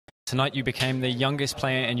Tonight you became the youngest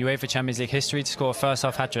player in UEFA Champions League history to score a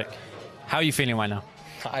first-half hat-trick. How are you feeling right now?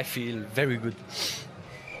 I feel very good.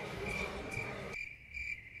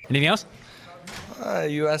 Anything else?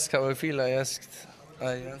 You asked how I feel, I answered.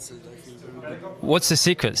 I feel very good. What's the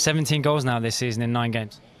secret? 17 goals now this season in 9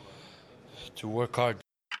 games. To work hard.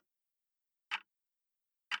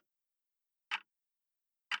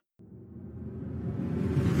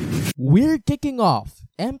 We're kicking off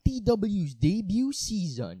MTW's debut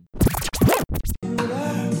season.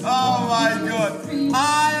 Oh my god,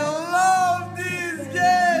 I love this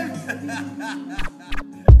game!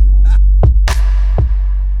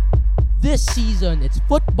 This season, it's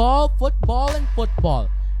football, football, and football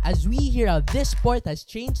as we hear how this sport has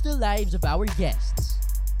changed the lives of our guests.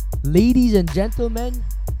 Ladies and gentlemen,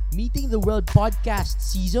 Meeting the World Podcast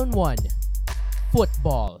Season 1,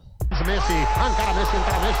 Football. Messi, encara Messi,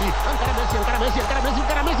 encara Messi, encara Messi, encara Messi, encara Messi,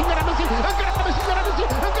 encara Messi, encara Messi, encara Messi,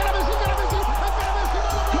 encara Messi, encara Messi, encara Messi, encara Messi, encara Messi.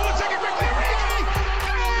 Come on, take it quickly, Origi!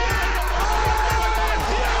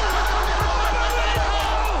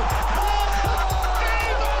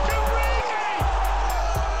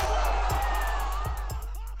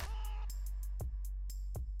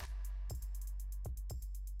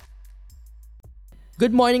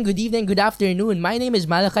 Good morning, good evening, good afternoon. My name is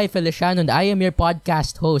Malachi Feliciano and I am your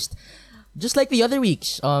podcast host. Just like the other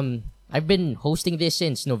weeks, I've been hosting this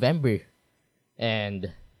since November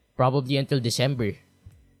and probably until December.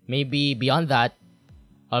 Maybe beyond that,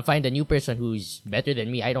 I'll find a new person who's better than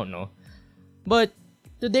me. I don't know. But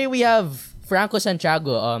today we have Franco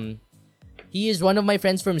Santiago. He is one of my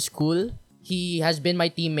friends from school. He has been my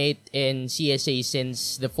teammate in CSA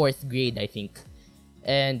since the 4th grade, I think.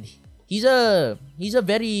 And he's a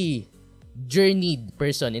very journeyed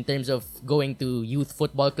person in terms of going to youth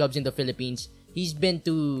football clubs in the Philippines. He's been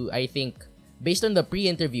to, I think, based on the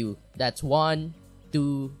pre-interview, that's 1,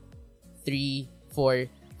 2, 3, 4,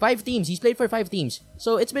 5 teams. He's played for 5 teams.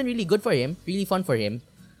 So it's been really good for him, really fun for him.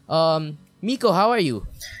 Miko, how are you?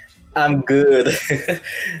 I'm good.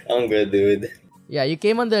 I'm good, dude. Yeah, you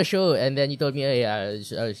came on the show and then you told me, hey,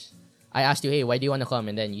 I asked you, hey, why do you want to come?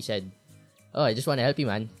 And then you said, oh, I just want to help you,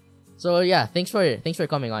 man. So yeah, thanks for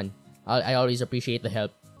coming on. I always appreciate the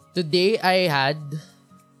help. Today I had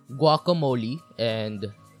guacamole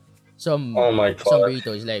and some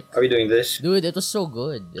burritos. Like, are we doing this? Dude, it was so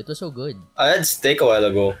good. It was so good. I had steak a while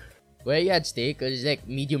ago. Where you had steak? It was like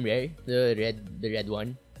medium rare, the red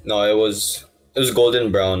one. No, it was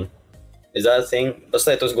golden brown. Is that a thing? Last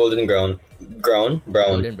night it was golden brown. Brown.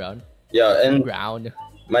 Golden brown. Yeah, and brown.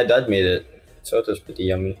 My dad made it, so it was pretty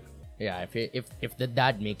yummy. Yeah, if the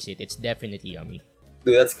dad makes it, it's definitely yummy.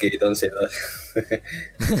 Dude, that's gay. Don't say that.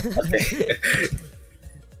 Okay.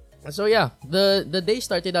 So yeah, the day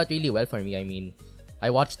started out really well for me. I mean, I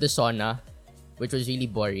watched the sauna, which was really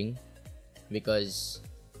boring because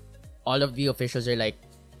all of the officials are like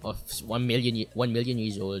of 1 million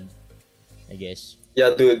years old, I guess.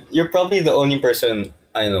 Yeah, dude, you're probably the only person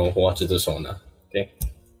I know who watches the sauna. Okay.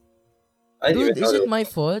 Dude, is it my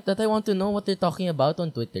fault that I want to know what they're talking about on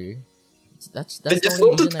Twitter? That's the just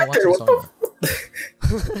only go to reason I watch Twitter, the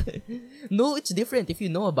sauna. No, it's different if you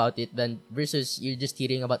know about it than versus you're just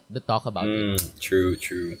hearing about the talk about it. True.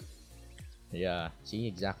 Yeah, see,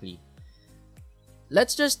 exactly.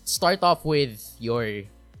 Let's just start off with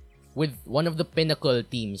one of the pinnacle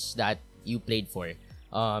teams that you played for.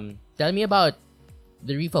 Tell me about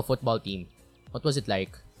the Rifa football team. What was it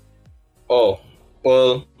like? Oh,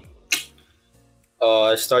 well,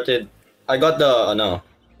 I got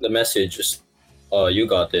the message. You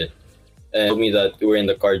got it, and told me that we were in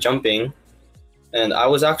the car jumping, and I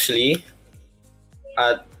was actually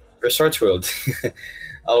at Resorts World.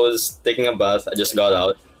 I was taking a bath. I just got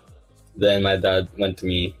out. Then my dad went to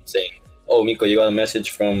me saying, "Oh, Miko, you got a message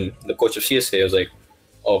from the coach of CSA." I was like,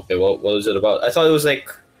 oh, "Okay, what was it about?" I thought it was like,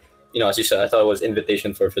 as you said, I thought it was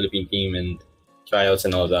invitation for a Philippine team and tryouts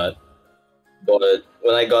and all that. But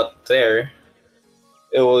when I got there,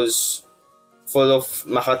 it was full of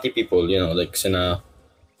Makati people, like Sina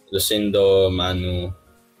Lucindo, Manu,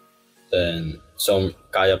 and some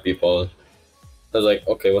Kaya people. I was like,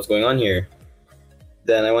 okay, what's going on here?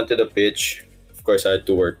 Then I went to the pitch. Of course, I had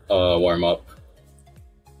to warm up.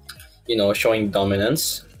 Showing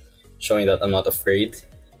dominance, showing that I'm not afraid.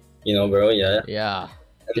 Bro, yeah. Yeah.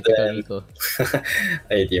 And then,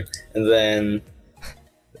 I hate you. And then,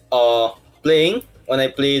 playing, when I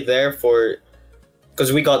played there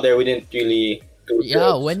because we got there, we didn't really do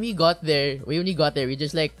drills. When we got there, we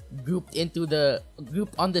just like grouped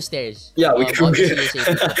on the stairs. Yeah, we were on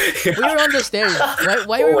the stairs.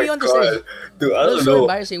 Why were we on the stairs? Dude, I don't know. So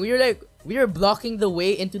embarrassing. We were blocking the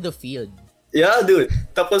way into the field. Yeah, dude.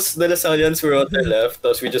 Tapos the Lasallians were on their left.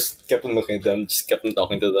 Tapos we just kept on looking at them, just kept on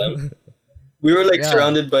talking to them. We were like Yeah.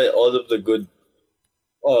 surrounded by all of the good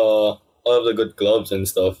clubs and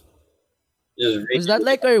stuff. Just Was that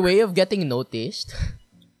like our way of getting noticed?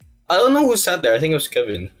 I don't know who sat there. I think it was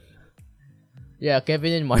Kevin. Yeah,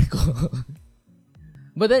 Kevin and Marco.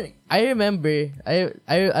 But then I remember I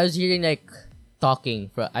was hearing like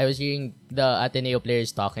talking. I was hearing the Ateneo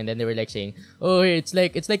players talk, and then they were like saying, "Oh, it's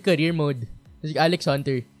like career mode." It's like Alex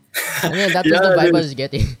Hunter, and then that was Yeah, the vibe dude. I was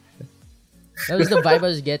getting. That was the vibe I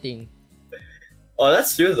was getting. Oh,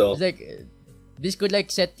 that's true though. It's like this could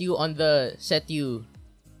like set the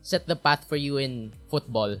path for you in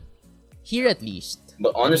football, here at least. But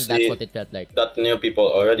I think honestly, that's what it felt like. that new people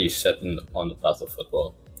already set on the path of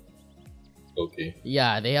football. Okay.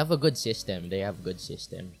 Yeah, they have a good system. Yeah.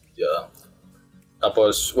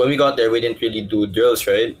 Tapos, when we got there, we didn't really do drills,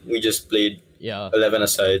 right? We just played Yeah. 11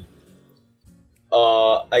 aside.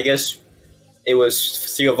 I guess it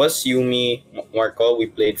was three of us, you, me, Marco. We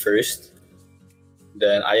played first.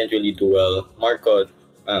 Then I didn't really do well. Marco,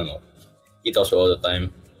 I don't know. He does well all the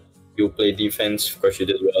time. You play defense, of course you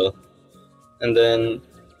did well. And then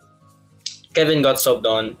Kevin got subbed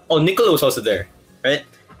on. Oh, Nicolo was also there, right?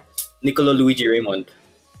 Nicolo, Luigi, Raymond.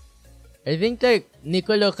 I think like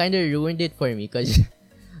Nicolo kind of ruined it for me because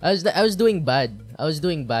I was doing bad.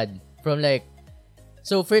 From like,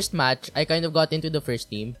 so first match I kind of got into the first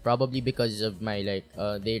team probably because of my like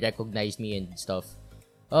they recognized me and stuff.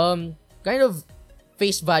 Kind of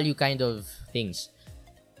face value kind of things.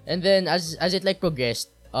 And then as it like progressed,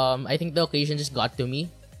 I think the occasion just got to me.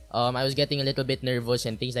 I was getting a little bit nervous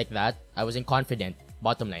and things like that. I wasn't confident.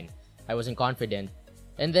 Bottom line, I wasn't confident.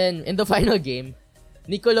 And then in the final game,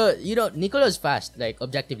 Nicolo's fast. Like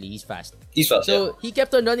objectively, he's fast. He's fast, yeah. So he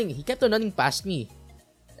kept on running past me.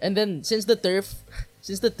 And then since the turf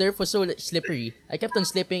was so slippery, I kept on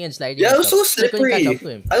slipping and sliding. Yeah, and it was so stuff. I couldn't slippery. catch up to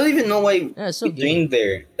him. I don't even know why Yeah, it's so we good. trained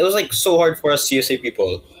there. It was like so hard for us CSA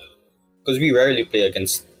people because we rarely play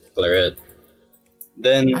against Claret.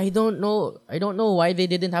 Then I don't know why they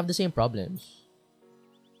didn't have the same problems.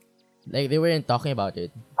 Like they weren't talking about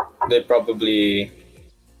it. they probably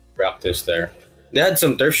practiced there. They had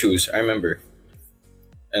some turf shoes, I remember.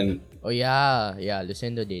 And Oh yeah,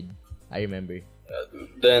 Lucindo did. I remember.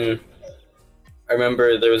 then I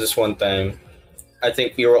remember there was this one time, I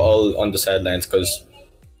think we were all on the sidelines because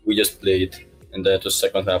we just played, and then it was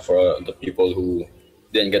second half for the people who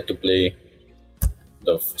didn't get to play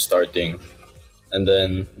the starting. And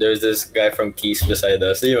then there's this guy from Keys beside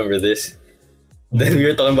us. Do you remember this? Then we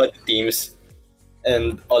were talking about the teams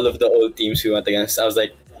and all of the old teams we went against. I was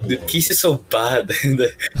like, dude, Keys is so bad. And then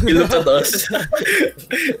he looked at us.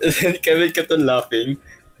 And then Kevin kept on laughing.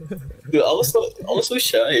 Dude, I was so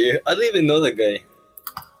shy. I don't even know the guy.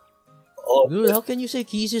 Oh, Dude, how can you say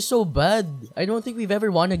Keys is so bad? I don't think we've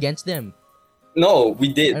ever won against them. no, we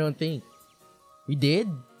I did. don't think. We did?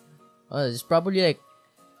 It's probably like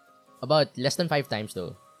about less than 5 times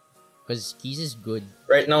though. Because Keys is good.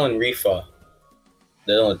 Right now in Rifa,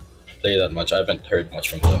 they don't play that much. I haven't heard much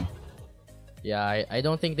from them. Yeah, I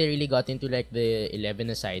don't think they really got into like the 11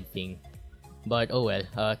 aside thing. But oh well.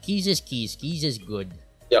 Keys is Keys. Keys is good.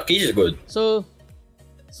 Yeah, Keys is good. So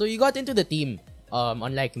you got into the team.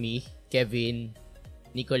 Unlike me, Kevin,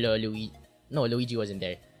 Nicolo, Luigi wasn't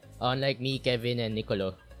there. Unlike me, Kevin, and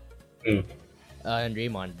Nicolo, Mm. and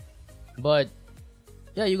Raymond. But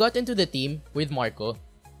yeah, you got into the team with Marco.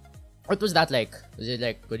 What was that like? Was it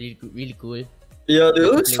like really, really cool? Yeah, dude,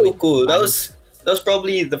 it was Play so with cool. That fans. was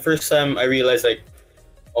probably the first time I realized like,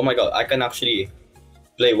 oh my god, I can actually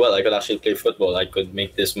play well. I could actually play football. I could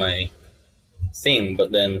make this my thing.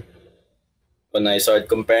 But then when I started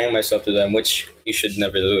comparing myself to them, which you should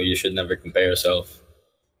never do, you should never compare yourself.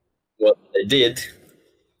 What I did,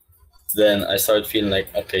 then I started feeling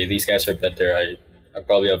like, okay, these guys are better. I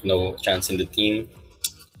probably have no chance in the team.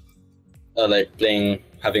 Like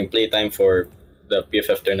having playtime for the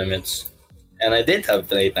PFF tournaments. And I did have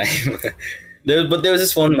playtime. But there was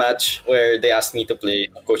this one match where they asked me to play,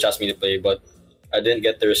 coach asked me to play, but I didn't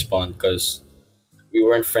get to respond because we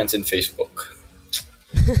weren't friends in Facebook.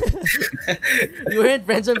 You weren't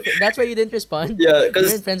friends on. That's why you didn't respond. Yeah, You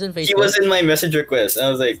because weren't friends on Facebook. he was in my message request. And I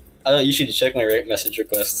was like, I don't usually check my message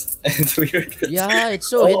requests. And we were Yeah, it's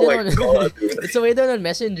so Oh hidden my on. God, dude. It's so hidden on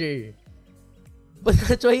Messenger. But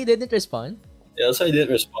that's why he didn't respond. Yeah, that's why I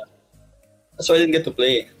didn't respond. That's why I didn't get to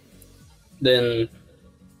play. Then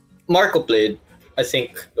Marco played, I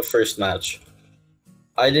think, the first match.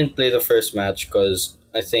 I didn't play the first match because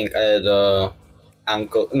I think I had a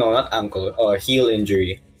heel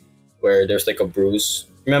injury where there's like a bruise.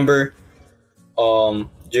 Remember,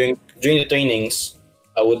 during during the trainings,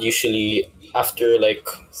 I would usually, after like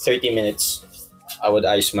 30 minutes, I would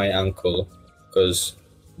ice my ankle because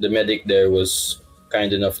the medic there was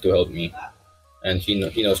kind enough to help me, and he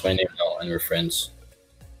knows my name now, and we're friends.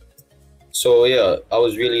 So yeah, I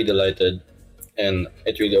was really delighted, and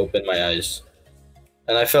it really opened my eyes,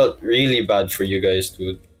 and I felt really bad for you guys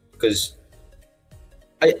too, because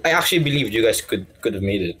I actually believed you guys could have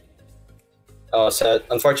made it. Sad,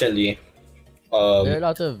 unfortunately. There are a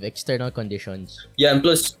lot of external conditions. Yeah, and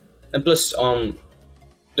plus,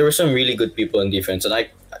 there were some really good people in defense, and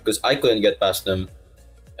because I couldn't get past them,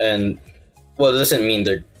 and well, it doesn't mean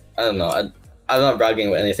they're, I don't know, I'm not bragging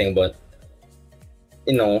about anything, but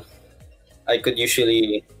you know, I could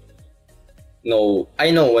usually know,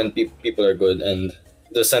 I know when people are good, and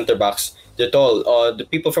the center backs, they're tall. The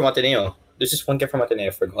people from Ateneo, there's just one guy from Ateneo,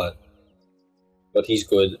 I forgot, but he's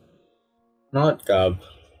good. Not Gab,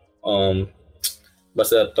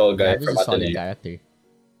 basta that tall guy That from was a solid Ateneo. character.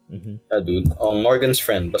 Mm-hmm. That dude. Morgan's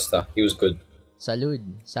friend, basta. He was good. Salud.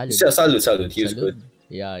 Salud. He was good.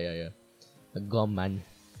 Yeah. A Gom man.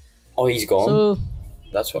 Oh, he's gone? So,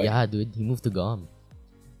 That's why. yeah, dude, he moved to Gom.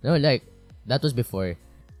 No, like, that was before.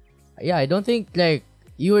 Yeah, I don't think, like,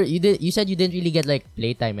 you said you didn't really get, like,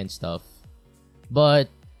 playtime and stuff. But,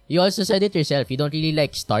 you also said it yourself, you don't really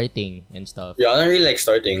like starting and stuff. Yeah, I don't really like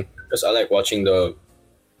starting because I like watching the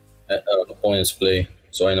opponents play,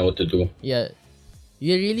 so I know what to do. Yeah.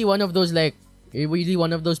 You're really one of those, like,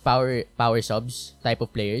 power subs type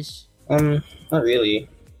of players. Not really.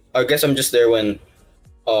 I guess I'm just there when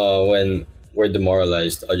we're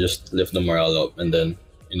demoralized. I just lift the morale up, and then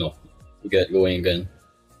we get going again.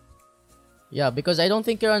 Yeah, because I don't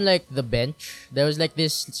think you're on like the bench. There was like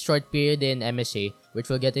this short period in MSA, which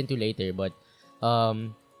we'll get into later. But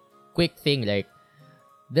quick thing, like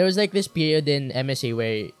there was like this period in MSA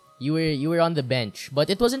where you were on the bench, but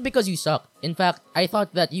it wasn't because you sucked. In fact, I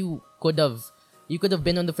thought that you could have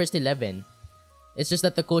been on the first 11. It's just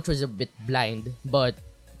that the coach was a bit blind, but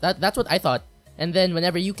that's what I thought. And then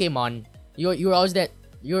whenever you came on, you were always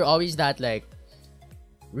that like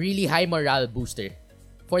really high morale booster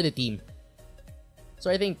for the team. So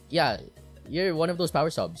I think, yeah, you're one of those power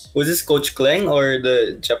subs. Was this Coach Kleng or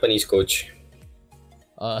the Japanese coach?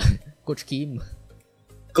 Coach Kim.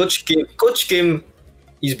 Coach Kim,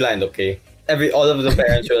 he's blind, okay? All of the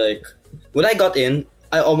parents were like, when I got in,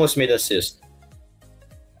 I almost made an assist.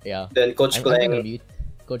 Yeah. Then Coach I'm gonna Kleng, mute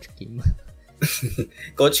Coach Kim.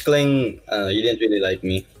 Coach Kleng, he didn't really like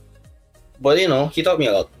me. But he taught me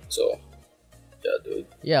a lot, so yeah, dude.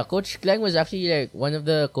 Yeah, Coach Kleng was actually like one of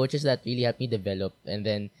the coaches that really helped me develop. And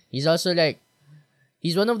then he's also like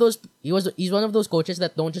he's one of those coaches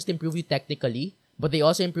that don't just improve you technically, but they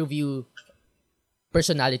also improve you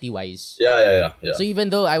personality wise. Yeah. So even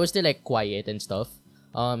though I was still like quiet and stuff,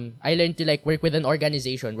 I learned to like work with an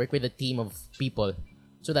organization, work with a team of people,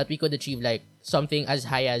 so that we could achieve like something as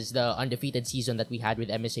high as the undefeated season that we had with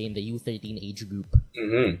MSA in the U13 age group.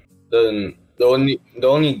 Mm-hmm. The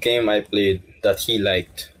only game I played that he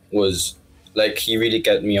liked was like he really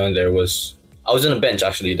kept me on there was I was on the bench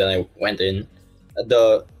actually. Then I went in at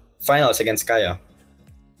the finals against Kaya.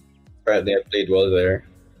 Right, they played well there.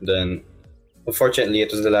 Then unfortunately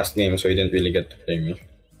it was the last game, so he didn't really get to play me.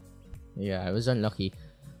 Yeah, I was unlucky,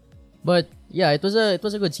 but yeah, it was a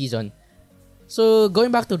good season. So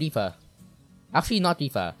going back to Rifa, actually not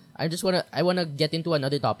Rifa. I wanna get into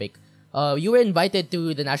another topic. You were invited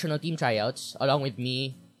to the national team tryouts along with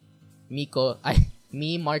me,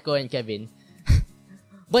 Marco, and Kevin.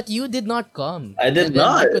 But you did not come. I did And then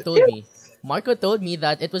not. Marco told me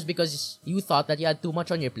that it was because you thought that you had too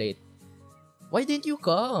much on your plate. Why didn't you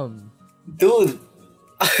come? Dude,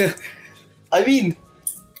 I mean,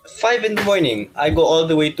 5 in the morning. I go all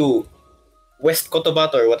the way to West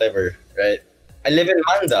Cotabato or whatever, right? I live in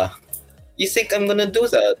Manda. You think I'm gonna do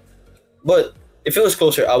that? But if it was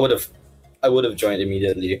closer, I would have joined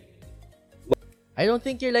immediately. I don't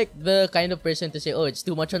think you're like the kind of person to say, "Oh, it's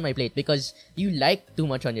too much on my plate," because you like too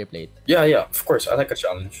much on your plate. Yeah, of course. I like a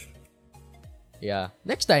challenge. Yeah.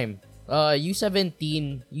 Next time,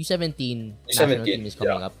 U17 national team is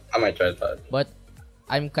coming up. I might try that. But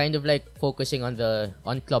I'm kind of like focusing on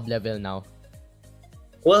club level now.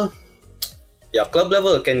 Well, yeah, club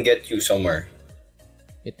level can get you somewhere.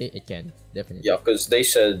 It can definitely. Yeah, because they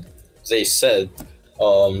said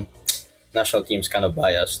national team's kind of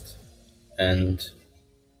biased, and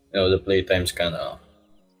the play time's kind of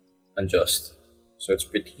unjust, so it's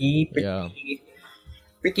pretty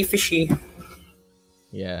fishy.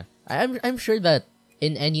 Yeah, I'm sure that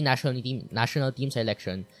in any national team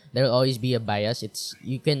selection, there will always be a bias.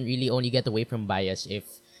 You can really only get away from bias if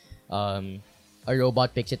a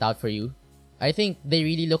robot picks it out for you. I think they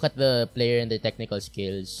really look at the player and the technical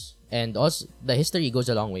skills, and also the history goes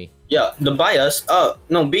a long way. Yeah, the bias.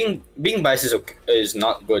 No, being biased is okay, is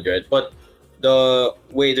not good, right? But the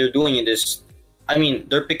way they're doing it is, I mean,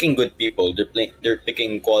 they're picking good people. They're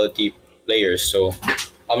picking quality players. So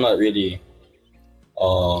I'm not really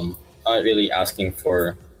asking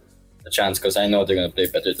for a chance because I know they're gonna play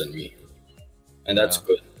better than me, and that's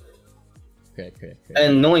good. Correct.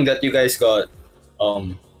 And knowing that you guys got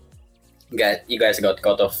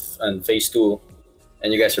cut off in phase 2,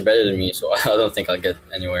 and you guys are better than me, so I don't think I'll get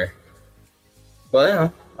anywhere. But yeah,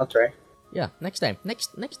 I'll try. Yeah, next time. The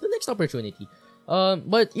next opportunity.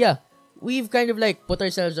 But yeah, we've kind of like put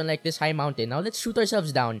ourselves on like this high mountain. Now let's shoot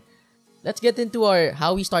ourselves down. Let's get into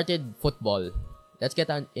how we started football.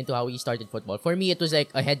 Into how we started football. For me, it was like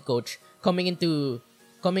a head coach coming into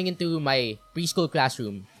my preschool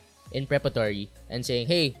classroom in preparatory and saying,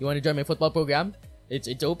 "Hey, you want to join my football program?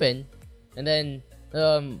 It's open." And then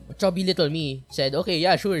chubby little me said, "Okay,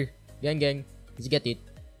 yeah, sure. Gang, let's get it."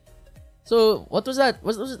 So what was that?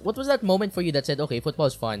 What was that moment for you that said, "Okay,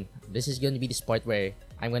 football's fun. This is gonna be the sport where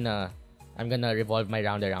I'm gonna revolve my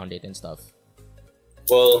round around it and stuff."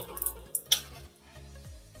 Well,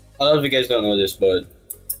 a lot of you guys don't know this, but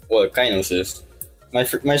kind of knows this. My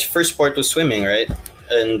first sport was swimming, right?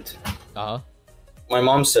 And my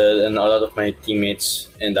mom said, and a lot of my teammates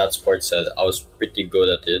in that sport said, I was pretty good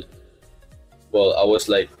at it. Well, I was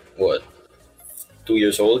like, 2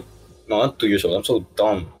 years old? No, not 2 years old. I'm so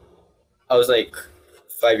dumb. I was like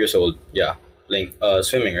 5 years old, yeah, playing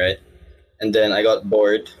swimming, right? And then I got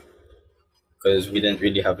bored because we didn't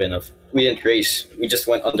really have enough. We didn't race. We just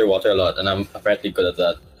went underwater a lot, and I'm apparently good at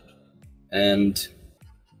that. And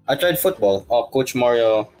I tried football. Coach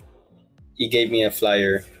Mario, he gave me a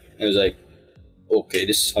flyer. It was like, okay,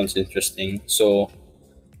 this sounds interesting. So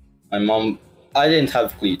my mom, I didn't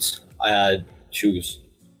have cleats. I had shoes,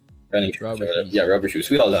 running shoes. Rubber shoes.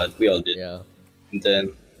 We all did. Yeah. And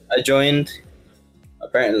then I joined.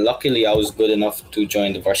 Apparently, luckily, I was good enough to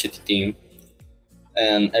join the varsity team.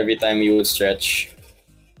 And every time you would stretch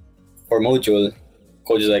for module,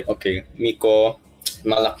 coach is like, okay, Miko,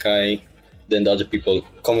 Malakai, then the other people,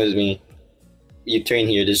 come with me. You train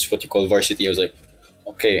here. This is what you call varsity. I was like,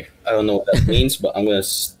 okay, I don't know what that means, but I'm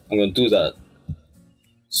gonna do that.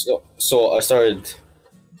 So I started.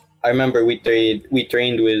 I remember we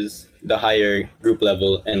trained with the higher group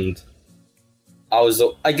level, and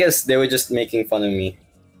I guess they were just making fun of me,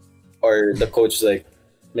 or the coach was like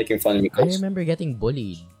making fun of me. I remember getting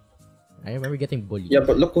bullied. Yeah,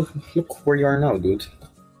 but look where you are now, dude.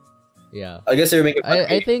 Yeah. I guess they were making fun of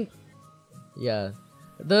me. I think, yeah,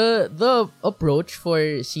 the approach for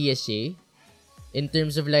CSA in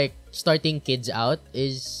terms of like starting kids out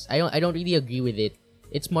is I don't really agree with it.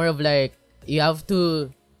 It's more of like you have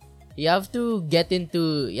to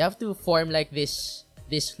form like this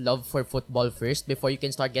love for football first before you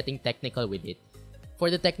can start getting technical with it. For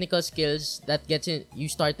the technical skills, that gets in, you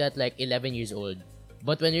start at like 11 years old.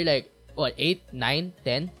 But when you're like 8, 9,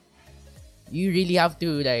 10, you really have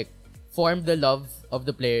to like form the love of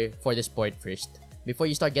the player for the sport first before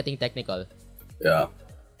you start getting technical. Yeah,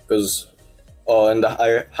 because in the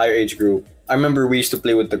higher age group, I remember we used to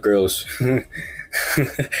play with the girls.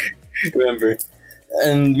 Remember,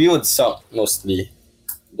 and we would suck mostly,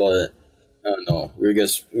 but I don't know. We were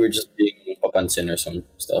just being papansin or some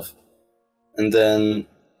stuff. And then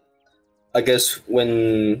I guess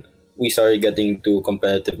when we started getting to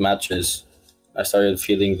competitive matches, I started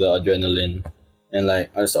feeling the adrenaline, and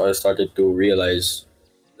like I started to realize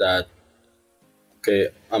that okay,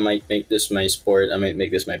 I might make this my sport. I might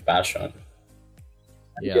make this my passion.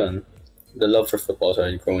 Yeah. Again, the love for football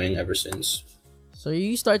started growing ever since. So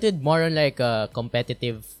you started more on like a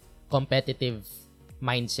competitive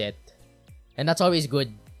mindset, and that's always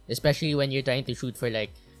good, especially when you're trying to shoot for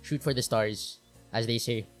the stars, as they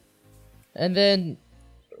say. And then,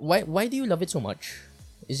 why do you love it so much?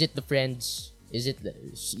 Is it the friends? Is it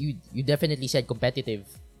you definitely said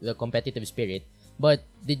the competitive spirit, but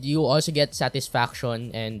did you also get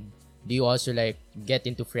satisfaction, and do you also like get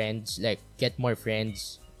into friends, like get more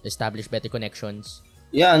friends, establish better connections?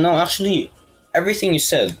 Yeah, no, actually, everything you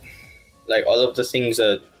said, like all of the things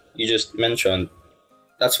that you just mentioned,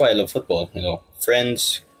 that's why I love football. You know,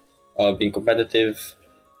 friends, being competitive,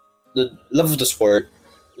 the love of the sport,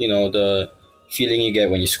 you know, the feeling you get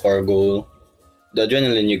when you score a goal, the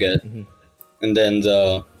adrenaline you get, and then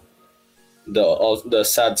all the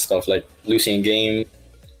sad stuff like losing a game,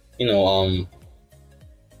 you know,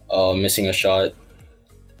 missing a shot.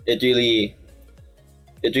 It really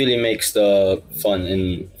makes the fun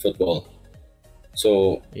in football.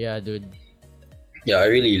 So Yeah, dude. Yeah, I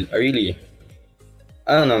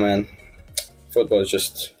don't know, man. Football is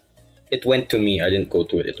just, it went to me. I didn't go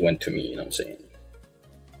to it. It went to me. You know what I'm saying?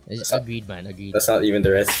 Agreed, man. Agreed. That's not even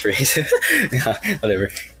the rest phrase. Yeah, whatever.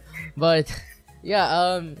 But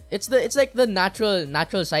yeah, it's like the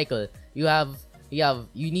natural cycle. You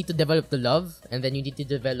need to develop the love, and then you need to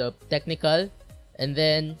develop technical, and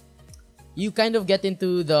then you kind of get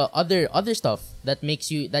into the other stuff that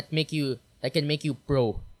can make you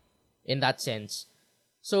pro in that sense.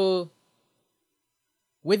 So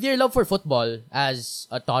with your love for football as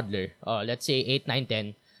a toddler, let's say 8, 9,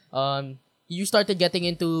 10, you started getting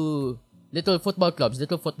into little football clubs,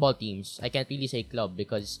 little football teams. I can't really say club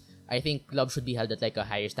because I think club should be held at like a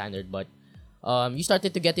higher standard, but you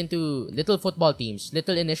started to get into little football teams,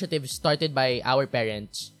 little initiatives started by our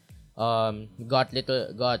parents. Got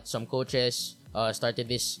some coaches, started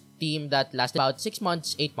this team that lasted about 6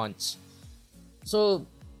 months, 8 months. So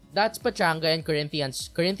that's Pachanga and Corinthians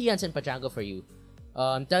and Pachanga for you.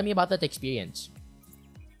 Tell me about that experience.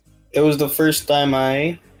 It was the first time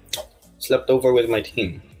I slept over with my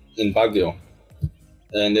team in Baguio.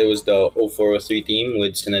 And it was the 0403 team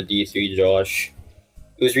with Sina D3, Josh.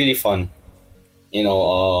 It was really fun. You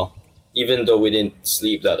know, even though we didn't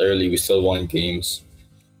sleep that early, we still won games.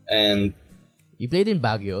 And You played in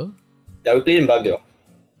Baguio? yeah, we played in Baguio.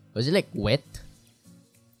 Was it like wet?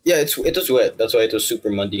 Yeah, it was wet. That's why it was super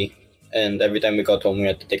muddy. And every time we got home, we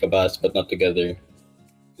had to take a bath, but not together.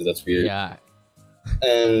 Because that's weird. Yeah.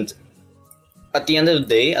 And at the end of the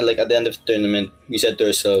day, and like at the end of the tournament, we said to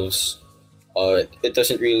ourselves, it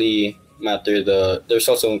doesn't really matter. The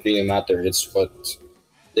results don't really matter. It's what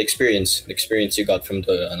the experience you got from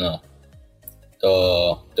the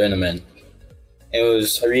tournament. It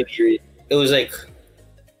was it was like,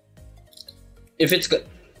 if it's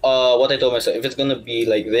what I told myself, if it's gonna be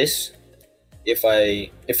like this, if I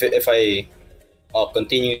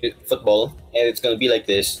continue football and it's gonna be like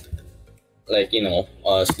this, like, you know,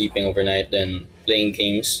 sleeping overnight, then playing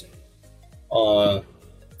games,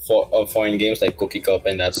 foreign games like Cookie Cup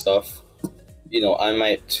and that stuff, you know, I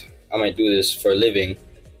might do this for a living,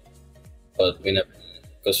 but we never,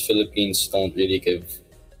 because Philippines don't really give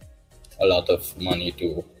a lot of money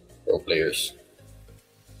to pro players.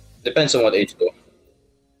 Depends on what age though.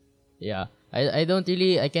 Yeah. I don't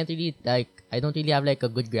really have like a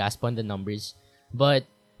good grasp on the numbers. But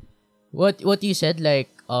what you said, like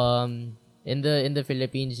in the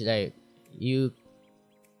Philippines, like, you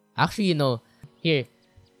actually, you know, here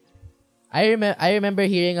I remember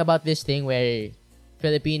hearing about this thing where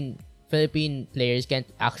Philippine players can't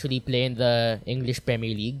actually play in the English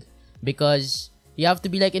Premier League because you have to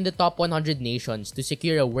be like in the top 100 nations to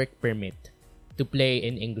secure a work permit to play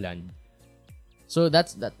in England. So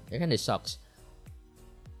that kind of sucks.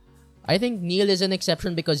 I think Neil is an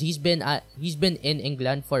exception because he's been in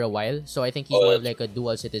England for a while, so I think he's more of like a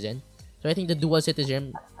dual citizen. So I think the dual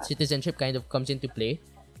citizenship kind of comes into play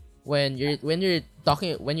when you're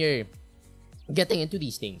getting into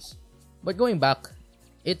these things. But going back,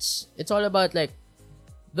 it's all about like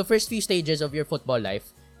the first few stages of your football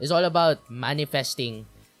life is all about manifesting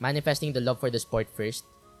the love for the sport first,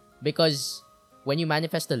 because when you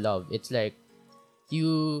manifest the love, it's like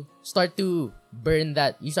you start to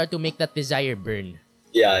make that desire burn.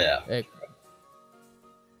 Yeah. Like,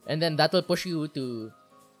 and then that'll push you to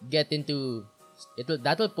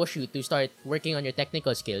start working on your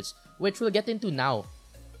technical skills, which we'll get into now.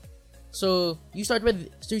 So you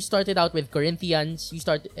started out with Corinthians,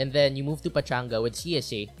 and then you moved to Pachanga with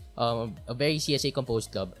CSA, a very CSA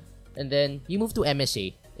composed club, and then you moved to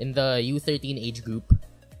MSA in the U13 age group.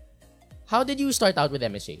 How did you start out with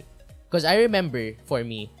MSA? Because I remember, for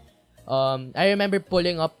me, I remember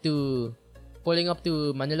pulling up to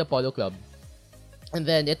Manila Polo Club, and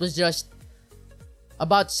then it was just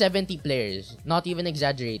about 70 players, not even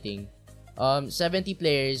exaggerating. 70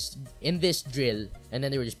 players in this drill, and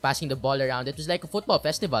then they were just passing the ball around. It was like a football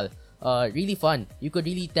festival. Really fun. You could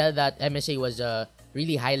really tell that MSA was a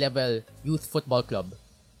really high-level youth football club.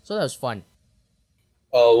 So that was fun.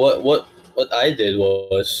 What I did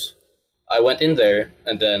was I went in there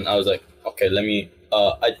and then I was like, okay, let me.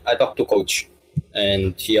 I talked to coach,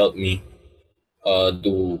 and he helped me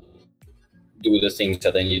do the things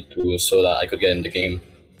that I need to so that I could get in the game.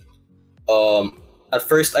 At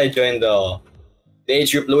first, I joined the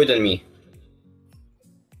age group lower than me,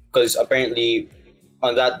 because apparently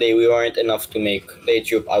on that day we weren't enough to make the age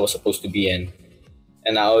group I was supposed to be in,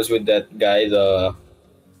 and I was with that guy,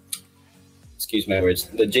 excuse my words,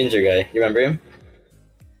 the ginger guy. You remember him?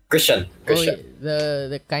 Christian. Oh,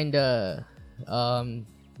 the kind of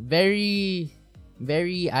very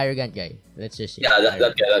very arrogant guy. Let's just say. Yeah,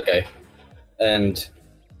 that guy. and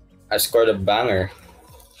I scored a banger.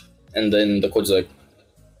 And then the coach was like,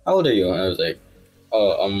 "How old are you?" And I was like,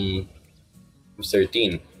 "Oh, I'm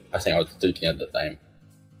 13." I think I was 13 at the time.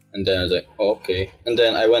 And then I was like, "Oh, okay." And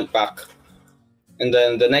then I went back. And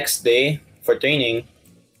then the next day for training,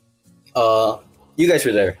 you guys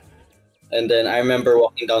were there. And then I remember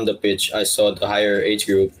walking down the pitch. I saw the higher age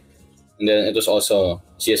group, and then it was also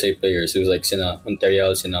CSA players. It was like Sina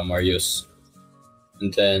Ontario, Sina Marius.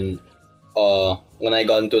 And then when I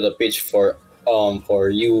got into the pitch for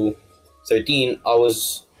U13, I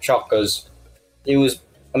was shocked because it was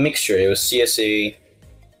a mixture. It was CSA,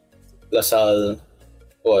 LaSalle,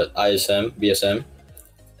 ISM, BSM,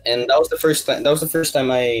 and that was the first time. That was the first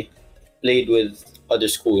time I played with other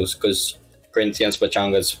schools because Corinthians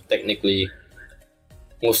Pachanga's technically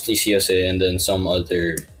mostly CSA and then some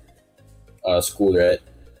other school, right?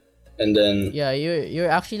 And then Yeah, you're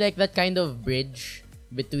actually like that kind of bridge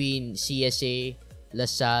between CSA,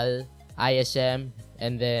 LaSalle, ISM,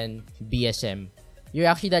 and then BSM. You're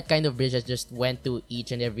actually that kind of bridge that just went to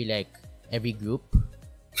each and every group.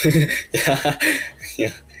 yeah,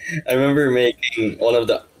 yeah. I remember making one of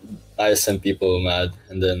the ISM people mad,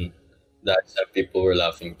 and then the ISM people were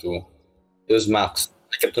laughing too. It was Max.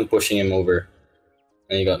 I kept on pushing him over,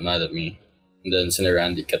 and he got mad at me. And then Sina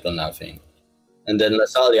Randy kept on laughing. And then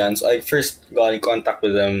LaSallians, I first got in contact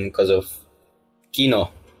with them because of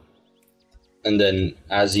Kino. And then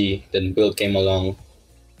Azzy, then Bill came along.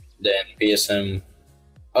 Then BSM.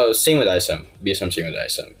 Oh, same with ISM. BSM, same with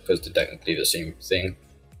ISM, because they're technically the same thing.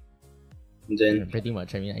 And then Pretty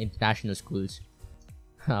much. I mean, international schools.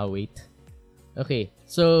 Wait. Okay,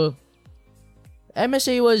 so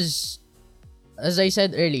MSA was, as I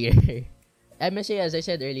said earlier, MSA, as I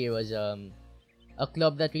said earlier, was a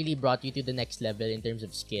club that really brought you to the next level in terms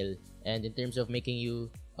of skill and in terms of making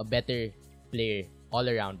you a better player all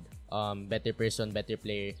around. Better person, better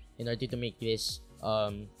player, in order to make this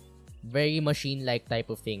very machine-like type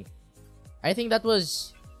of thing. I think that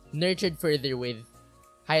was nurtured further with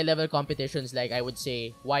high-level competitions, like I would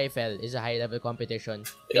say YFL is a high-level competition.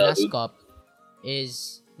 Yeah, Pinas Cup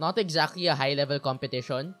is not exactly a high-level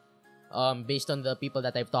competition, based on the people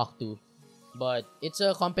that I've talked to, but it's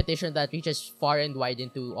a competition that reaches far and wide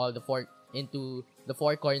into the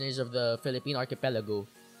four corners of the Philippine archipelago.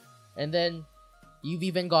 And then you've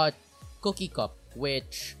even got Cookie Cup,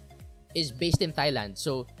 which is based in Thailand.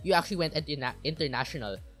 So you actually went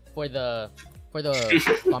international for the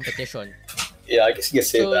competition. yeah, I guess you can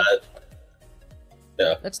say So- that.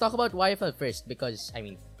 Yeah. Let's talk about YFL first, because I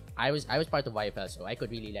mean, I was part of YFL, so I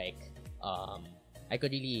could really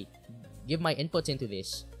give my inputs into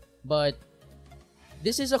this. But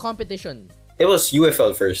this is a competition. It was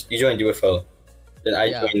UFL first. You joined UFL. Then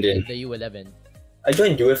I joined in. the U11. I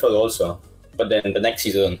joined UFL also. But then the next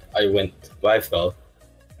season, I went YFL.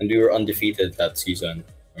 And we were undefeated that season.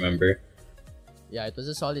 Remember? Yeah, it was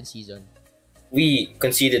a solid season. We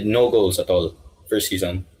conceded no goals at all first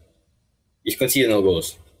season. We conceded no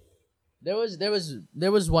goals. There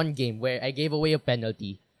was one game where I gave away a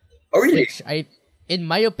penalty, Oh, really? which in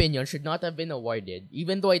my opinion, should not have been awarded.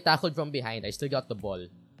 Even though I tackled from behind, I still got the ball.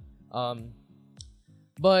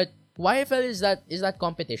 But YFL is that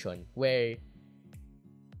competition where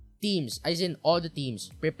teams, as in all the teams,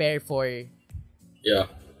 prepare for, Yeah.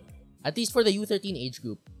 at least for the U13 age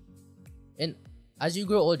group. And as you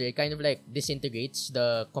grow older, it kind of like disintegrates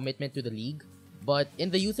the commitment to the league. But in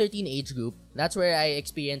the U13 age group, that's where I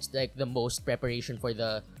experienced like the most preparation for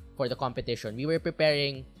the competition. We were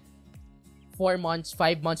preparing 4 months,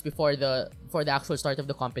 5 months before the actual start of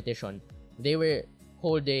the competition. They were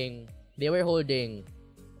holding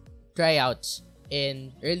tryouts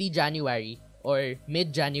in early January or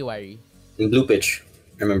mid January. In blue pitch,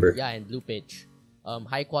 I remember. Yeah, in blue pitch,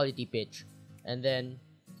 high quality pitch, and then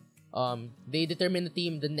they determine the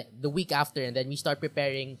team the week after, and then we start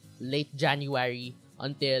preparing late January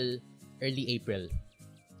until early April,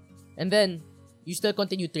 and then you still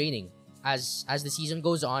continue training as the season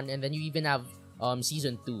goes on, and then you even have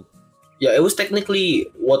season 2. Yeah, it was technically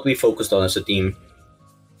what we focused on as a team.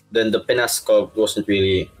 Then the Pinas Cup wasn't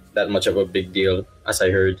really that much of a big deal, as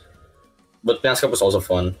I heard. But Pinas Cup was also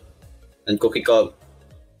fun. And Cookie Cup,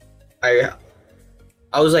 I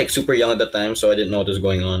was like super young at the time, so I didn't know what was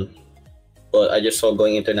going on. But I just saw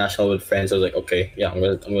going international with friends. I was like, okay, yeah, I'm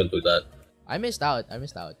gonna do that. I missed out.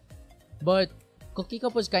 But Cookie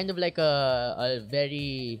Cup was kind of like a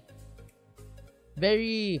very,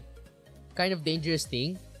 very kind of dangerous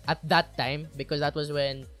thing at that time, because that was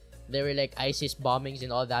when there were like ISIS bombings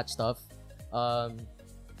and all that stuff.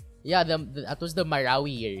 That was the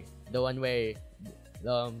Marawi year, the one where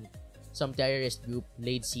some terrorist group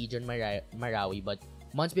laid siege on Marawi. But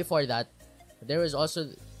months before that,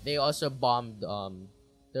 they also bombed.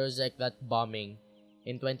 There was like that bombing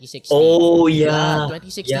in 2016. Oh yeah.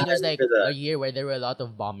 2016 Yeah, was I like remember that. a year where there were a lot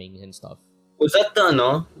of bombings and stuff. Was that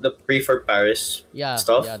the Pray for Paris Yeah,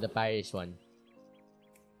 stuff? yeah, the Paris one.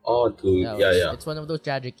 Oh, dude. Yeah. It's one of those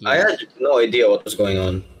tragic I years. had no idea what was going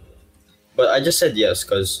on, but I just said yes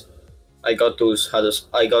because I got to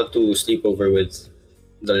sleep over with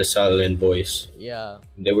the Lasalian boys. Yeah,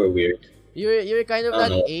 They were weird. you were kind of I that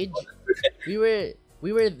don't know. age. We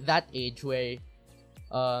were that age where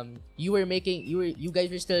you guys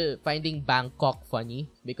were still finding Bangkok funny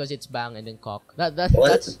because it's bang and then cock. What?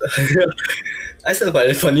 That's I still find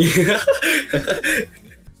it funny.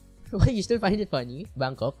 why you still find it funny,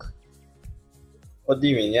 Bangkok. What do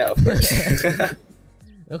you mean? Yeah, of course.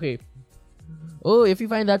 Okay. Oh, if you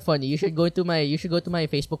find that funny, you should go to my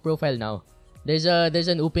Facebook profile now. There's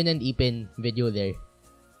an Upin and Ipin video there.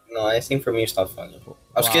 No, I think for me it's not funny.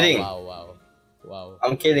 I was kidding. Wow.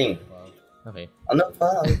 I'm kidding. Okay. I'm not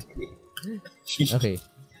fun. I'm kidding. Okay.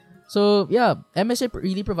 So yeah, MSA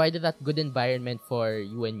really provided that good environment for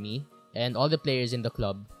you and me and all the players in the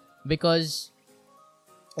club because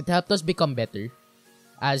it helped us become better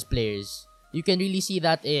as players. You can really see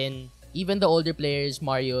that in even the older players,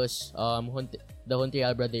 Marius, the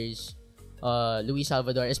Huntrial brothers, Luis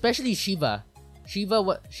Salvador, especially Shiva. She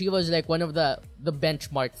was like one of the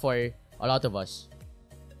benchmark for a lot of us.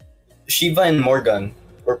 Shiva and Morgan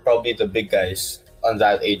were probably the big guys on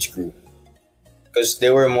that age group. Because they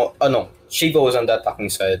were more... Oh no, Shiva was on that attacking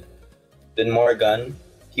side. Then Morgan,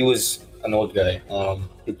 he was an old guy.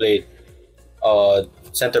 He played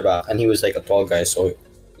center back and he was like a tall guy, so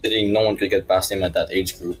literally no one could get past him at that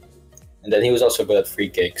age group. And then he was also good at free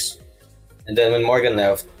kicks. And then when Morgan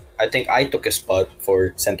left, I think I took his spot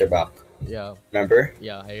for center back. Yeah. Remember?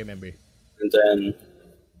 Yeah, I remember. And then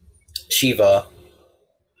Shiva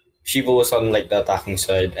was on like the attacking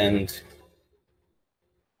side, and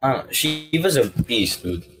Shiva's a beast,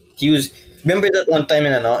 dude. He was. Remember that one time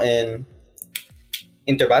in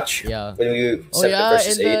Interbatch? Yeah. When we Oh set yeah,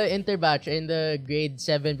 versus in the 8. interbatch, in the grade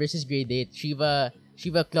 7 versus grade 8, Shiva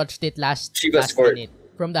clutched it last Scored. minute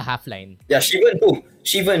from the half line. Yeah, Shiva and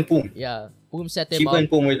Poom. Yeah, Poom set him Shiva up. and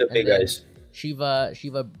Poom were the and big then guys. Shiva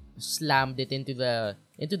slammed it into the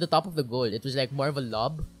top of the goal. It was like more of a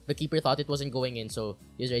lob. The keeper thought it wasn't going in, so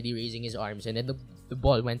he was already raising his arms, and then the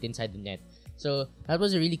ball went inside the net. So that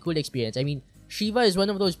was a really cool experience. I mean, Shiva is one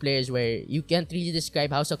of those players where you can't really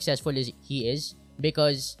describe how successful he is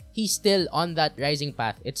because he's still on that rising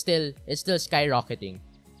path. It's still skyrocketing.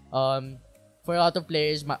 For a lot of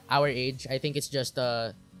players our age, I think it's just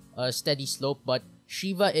a steady slope, but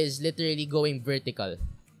Shiva is literally going vertical.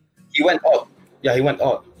 He went up. Yeah, he went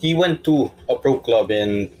up. He went to a pro club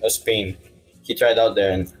in Spain. He tried out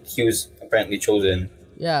there, and he was apparently chosen.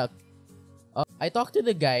 Yeah. I talked to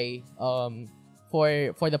the guy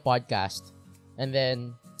for the podcast, and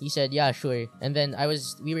then he said, "Yeah, sure." And then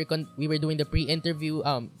we were doing the pre-interview.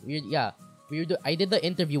 I did the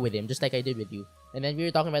interview with him just like I did with you. And then we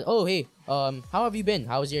were talking about, "Oh, hey, how have you been?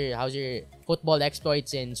 How's your football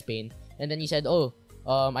exploits in Spain?" And then he said, "Oh,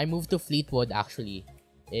 I moved to Fleetwood actually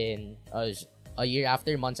in a year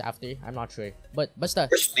after, months after. I'm not sure, but basta."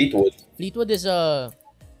 Where's Fleetwood? Fleetwood is a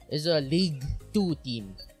League 2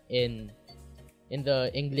 team in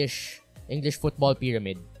the English football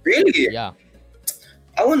pyramid. Really? Yeah.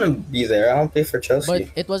 I want to be there. I want to play for Chelsea.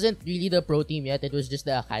 But it wasn't really the pro team yet. It was just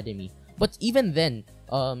the academy. But even then,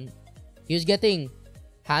 he was getting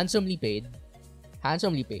handsomely paid.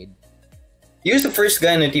 He was the first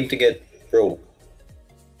guy on the team to get pro.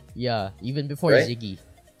 Yeah, even before Right? Ziggy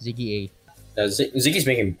A. Ziggy's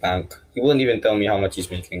making bank. He wouldn't even tell me how much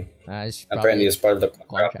he's making. It's Apparently, probably it's part of the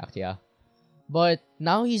contract. contract, yeah. But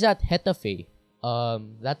now he's at Getafe. I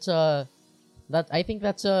think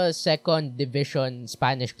that's a second division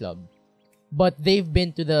Spanish club. But they've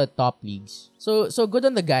been to the top leagues. So good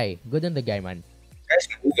on the guy. Good on the guy, man.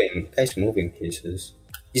 Guy's moving places.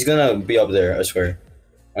 He's gonna be up there, I swear.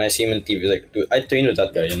 When I see him on TV, like, dude, I train with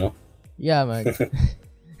that guy, you know? Yeah, man.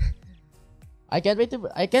 I can't wait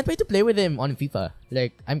to play with him on FIFA.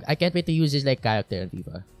 Like I can't wait to use his like character on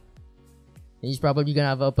FIFA. And he's probably gonna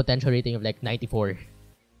have a potential rating of like 94.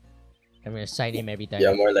 I'm gonna sign him every time.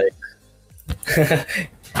 Yeah, more like.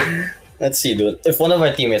 Let's see, dude. If one of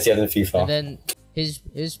our teammates get in FIFA, And then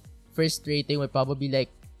his first rating would probably be like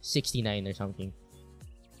 69 or something.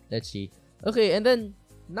 Let's see. Okay, and then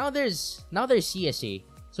now there's CSA.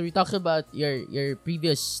 So we talked about your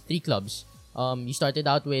previous 3 clubs. You started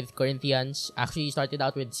out with Corinthians. Actually, you started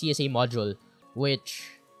out with CSA Module, which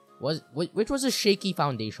was a shaky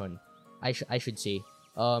foundation. I should say.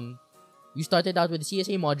 You started out with the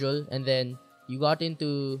CSA module, and then you got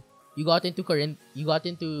into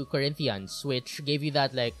Corinthians, which gave you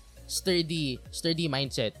that like sturdy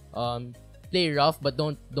mindset. Play rough, but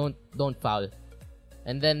don't foul.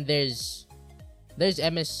 And then there's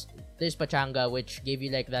Pachanga, which gave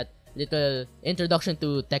you like that little introduction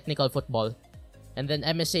to technical football. And then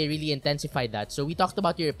MSA really intensified that. So we talked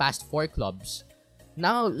about your past 4 clubs.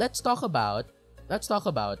 Now let's talk about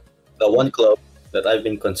The one club that I've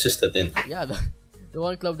been consistent in. yeah, the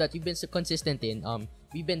one club that you've been so consistent in.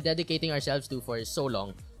 We've been dedicating ourselves to for so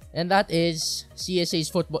long, and that is CSA's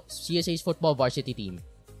football varsity team,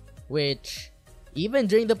 which even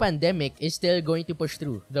during the pandemic is still going to push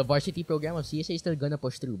through. The varsity program of CSA is still gonna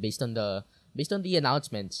push through based on the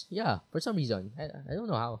announcements. Yeah, for some reason, I don't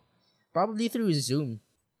know how. Probably through Zoom.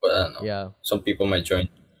 But I don't know. Yeah. Some people might join.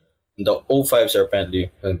 The 05s are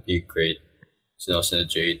apparently going to be great. It's now in the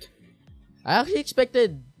Jade. I actually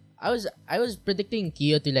expected. I was predicting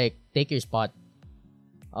Kyo to like take your spot.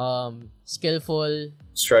 Skillful.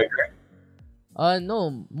 Striker.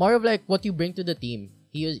 No, more of like what you bring to the team.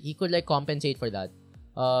 He could like compensate for that.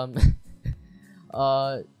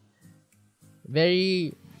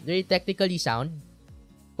 Very very technically sound.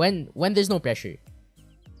 When there's no pressure.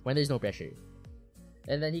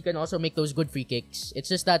 And then he can also make those good free kicks. It's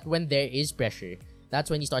just that when there is pressure, that's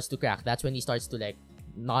when he starts to crack. That's when he starts to like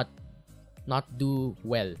not do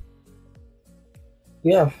well.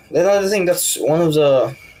 Yeah, another thing, that's one of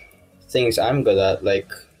the things I'm good at.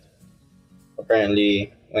 Like,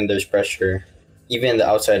 apparently, when there's pressure, even in the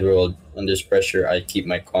outside world, when there's pressure, I keep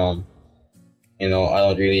my calm. I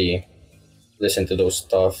don't really listen to those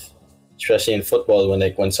stuff, especially in football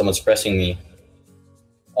when someone's pressing me.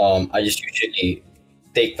 I just usually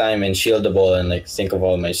take time and shield the ball and like think of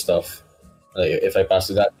all my stuff. Like if I pass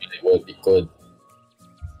it that way, it would be good.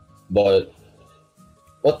 But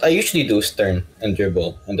what I usually do is turn and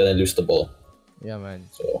dribble, and then I lose the ball. Yeah, man.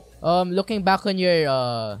 So looking back on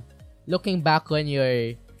your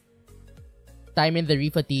time in the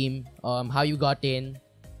Rifa team, how you got in,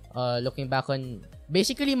 looking back on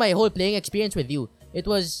basically my whole playing experience with you, it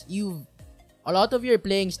was a lot of your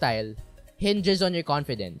playing style hinges on your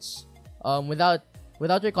confidence. Without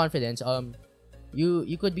your confidence,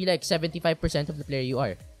 you could be like 75% of the player you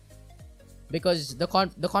are, because the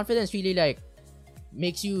confidence really like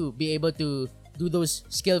makes you be able to do those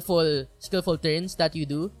skillful turns that you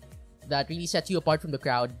do, that really sets you apart from the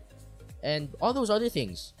crowd, and all those other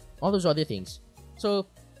things. So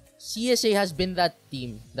CSA has been that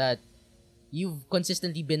team that you've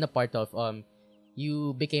consistently been a part of.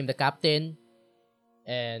 You became the captain,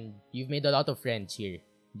 and you've made a lot of friends here.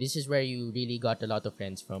 This is where you really got a lot of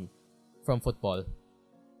friends from football.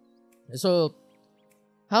 So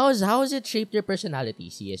how has it shaped your personality,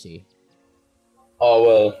 CSA? Oh,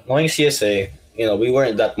 well, knowing CSA, we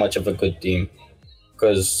weren't that much of a good team.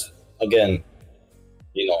 Because, again,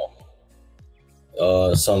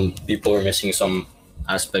 some people were missing some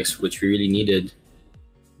aspects which we really needed.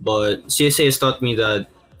 But CSA has taught me that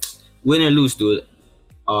win or lose, dude,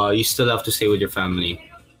 you still have to stay with your family.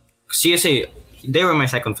 CSA, they were my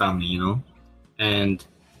second family, And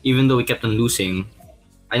even though we kept on losing,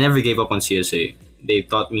 I never gave up on CSA. They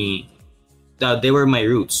taught me that they were my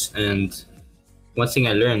roots, and one thing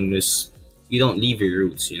I learned is you don't leave your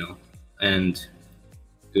roots, And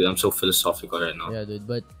dude, I'm so philosophical right now. Yeah, dude.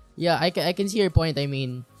 But yeah, I can see your point. I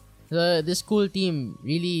mean, the school team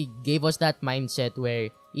really gave us that mindset where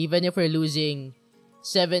even if we're losing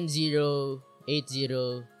 7-0,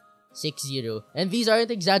 8-0, 6-0, and these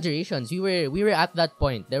aren't exaggerations. We were at that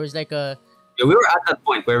point. There was like a we were at that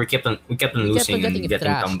point where we kept on losing getting and getting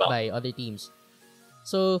thrashed come back. by other teams.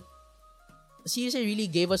 So CSA really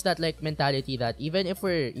gave us that like mentality that even if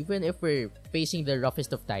we're facing the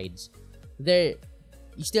roughest of tides, you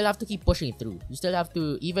still have to keep pushing through. You still have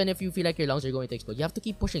to, even if you feel like your lungs are going to explode, you have to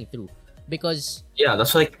keep pushing through, because Yeah,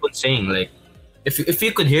 that's what I keep on saying. Like, if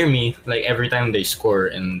you could hear me, like every time they score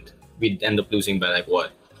and we'd end up losing by like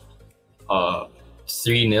what,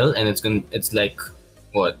 3-0, and it's like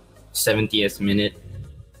what, 70th minute.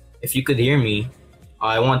 If you could hear me,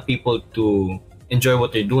 I want people to enjoy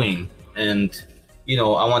what they're doing, and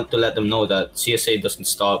I want to let them know that CSA doesn't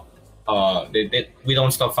stop. We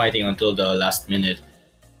don't stop fighting until the last minute,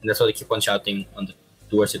 and that's why they keep on shouting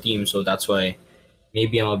towards the team. So that's why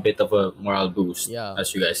maybe I'm a bit of a morale boost,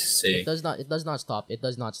 as you guys say. It does not stop.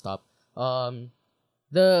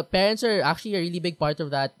 The parents are actually a really big part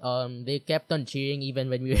of that. They kept on cheering even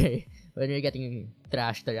when we were getting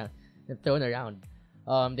thrashed around, thrown around.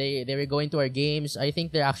 They were going to our games. I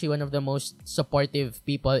think they're actually one of the most supportive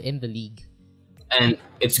people in the league. And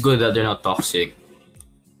it's good that they're not toxic.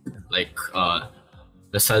 Like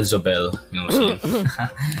the Salzabel, you know what I'm saying?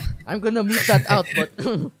 I'm gonna mute that out, but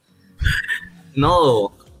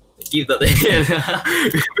No, keep that in.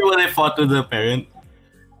 Remember when I fought with the parent?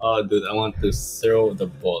 Oh, dude, I want to throw the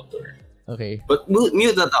ball to her. okay. But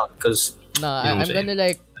mute that out, because No, you know what I'm I'm saying? gonna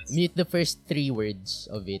like mute the first 3 words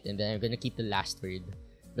of it, and then I'm gonna keep the last word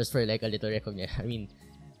just for like a little recognition.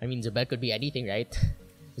 I mean, Zubel could be anything, right?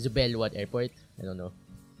 Zubel, what airport? I don't know.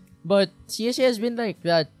 But CSA has been like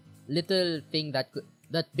that little thing that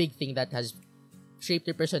big thing that has shaped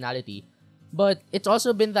your personality. But it's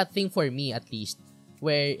also been that thing for me, at least,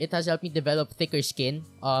 where it has helped me develop thicker skin.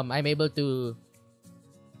 I'm able to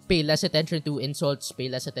pay less attention to insults, pay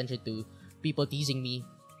less attention to people teasing me,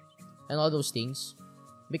 and all those things.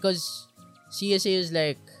 Because CSA is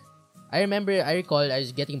like, I recall I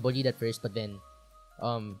was getting bullied at first, but then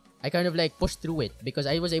I kind of like pushed through it because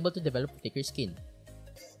I was able to develop thicker skin.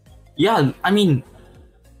 Yeah, I mean,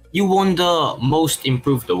 you won the most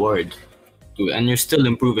improved award, dude, and you're still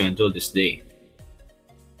improving until this day.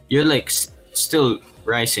 You're like still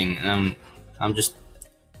rising, and I'm just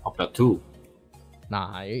up at 2.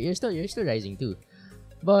 Nah, you're still rising too.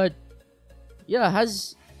 But yeah,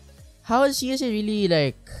 how has CSA really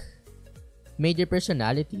like made your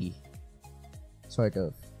personality? Sort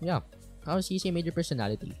of. Yeah. How has CSA made your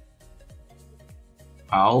personality?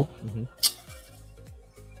 How?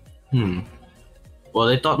 Well,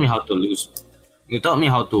 they taught me how to lose. They taught me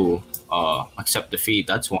how to accept defeat.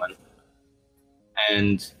 That's one.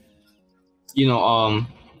 And you know,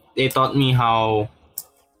 they taught me how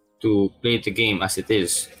to play the game as it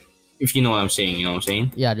is. If you know what I'm saying, you know what I'm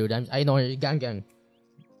saying? Yeah, dude. I know. Gang.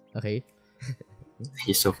 Okay.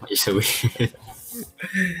 You're so weird.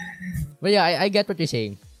 But yeah, I get what you're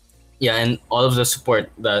saying. Yeah, and all of the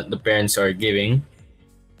support that the parents are giving,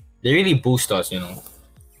 they really boost us, you know.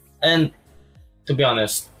 And to be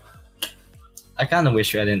honest, I kind of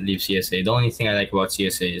wish I didn't leave CSA. The only thing I like about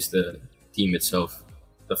CSA is the team itself,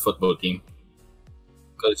 the football team,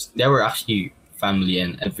 because they were actually family,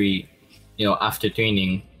 and every, you know, after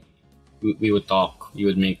training, we would talk, we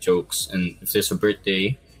would make jokes, and if there's a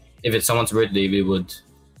birthday, if it's someone's birthday, we would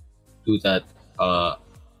do that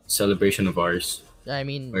celebration of ours Yeah, I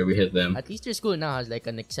mean, where we hit them. at least your school now has like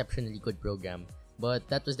an exceptionally good program. But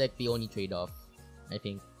that was like the only trade-off, I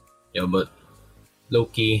think. Yeah, but low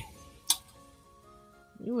key,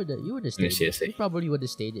 You would have me stayed. see, I see. You probably would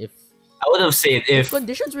have stayed if I would have said if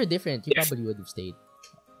conditions were different. You probably would have stayed.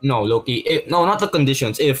 no low key, no, not the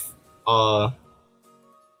conditions. If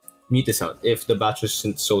meet this out. If the batch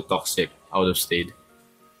wasn't so toxic, I would have stayed.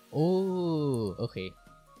 Oh, okay.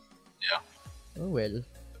 Yeah. Oh well.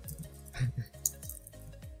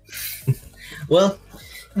 Well,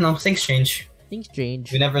 you know, things change. Things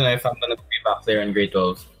change. You never know if I'm gonna be back there in grade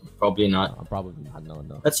 12. Probably not. Probably not.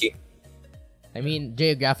 No. Let's see. I mean,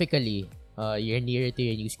 geographically, you're nearer to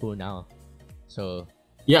your new school now. So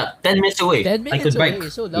Yeah, 10 minutes away. 10 I minutes could away. bike.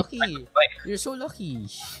 You're so lucky. You're so lucky.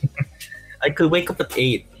 I could wake up at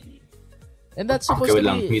 8. And that's supposed Okay, to wait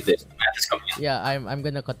lang. be. Mute this. Math is coming in. Yeah, I'm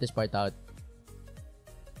gonna cut this part out.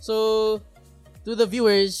 So, to the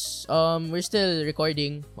viewers, we're still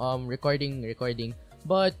recording, recording.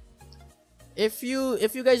 But if you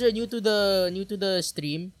guys are new to the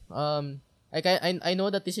stream, like I know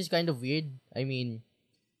that this is kind of weird. I mean,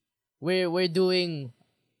 we're doing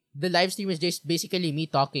the live stream is just basically me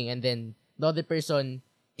talking, and then the other person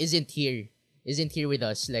isn't here with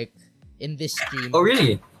us, like in this stream. Oh,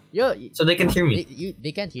 really? Yeah, So they can hear me.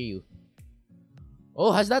 they can't hear you.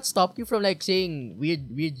 Oh, has that stopped you from like saying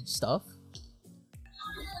weird stuff?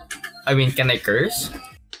 I mean, can I curse?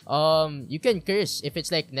 You can curse if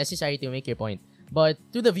it's like necessary to make your point. But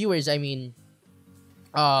to the viewers, I mean,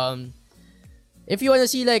 if you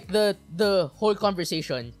wanna see like the whole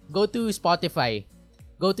conversation, go to Spotify.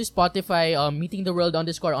 Meeting the world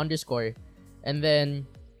 __, and then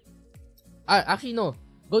actually no,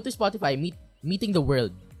 go to Spotify, meeting the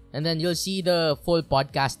world, and then you'll see the full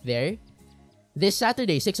podcast there. This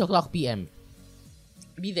Saturday, 6:00 p.m.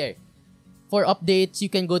 Be there. For updates, you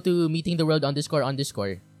can go to meeting the world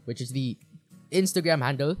 __, which is the Instagram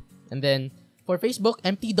handle, and then for Facebook,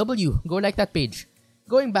 MTW. Go like that page.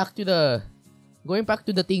 Going back to the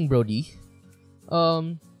thing, Brody.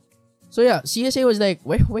 So yeah, CSA was like,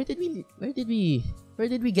 where did we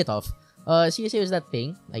get off? CSA was that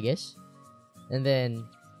thing, I guess. And then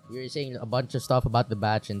we were saying a bunch of stuff about the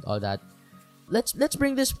batch and all that. Let's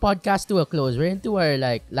bring this podcast to a close. We're into our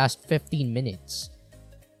like last 15 minutes.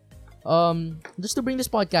 Just to bring this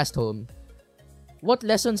podcast home, what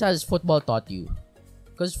lessons has football taught you?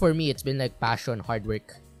 Because for me, it's been like passion, hard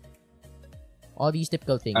work, all these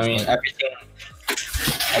typical things. I mean, but-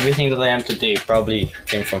 everything that I am today probably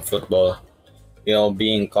came from football. You know,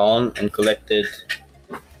 being calm and collected,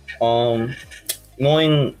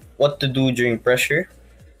 knowing what to do during pressure.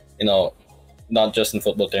 You know, not just in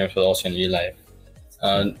football terms, but also in real life.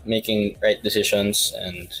 Making right decisions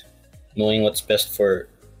and knowing what's best for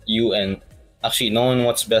you, and actually knowing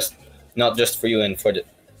what's best not just for you and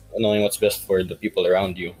knowing what's best for the people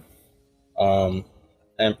around you.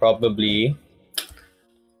 And probably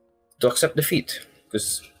to accept defeat,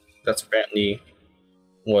 because that's apparently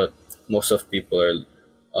what most of the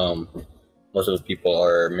people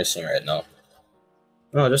are missing right now.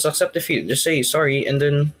 No, just accept defeat. Just say sorry and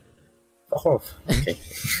then fuck off. Okay.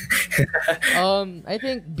 I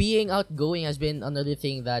think being outgoing has been another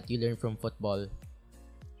thing that you learn from football.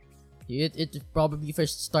 It probably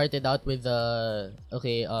first started out with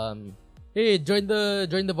hey, join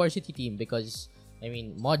the varsity team, because I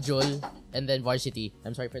mean module and then varsity.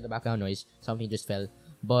 I'm sorry for the background noise. Something just fell.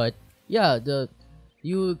 But yeah,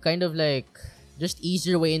 you kind of like just ease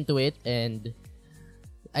your way into it, and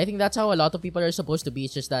I think that's how a lot of people are supposed to be.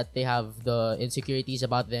 It's just that they have the insecurities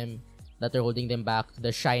about them that are holding them back,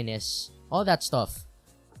 the shyness, all that stuff.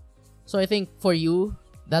 So I think for you,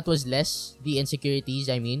 that was less the insecurities,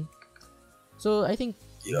 I mean. So I think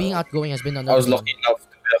being outgoing has been another I was thing. lucky enough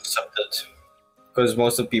to be accepted, because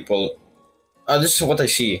most of the people, this is what I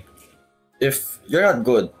see. If you're not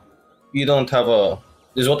good, you don't have a.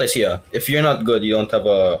 This is what I see. If you're not good, you don't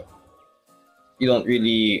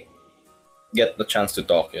really get the chance to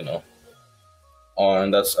talk. You know,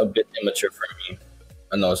 and that's a bit immature for me.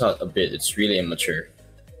 No, it's not a bit. It's really immature.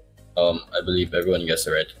 I believe everyone gets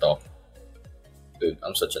the right to talk. Dude,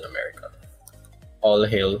 I'm such an American. All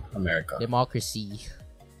hail America. Democracy.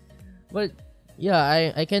 But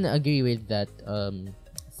yeah, I can agree with that.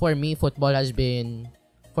 For me, football has been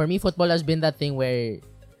that thing where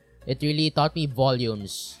it really taught me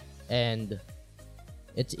volumes, and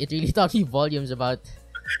it really taught me volumes about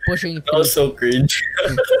pushing That through. was so cringe.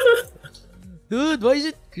 Dude, why is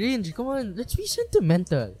it cringe? Come on, let's be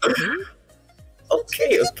sentimental.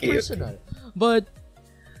 Okay? It's okay. personal. But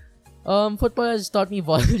football has taught me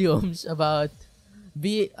volumes about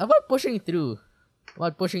pushing through.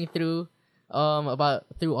 About pushing through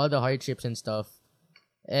through all the hardships and stuff.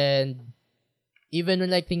 And even when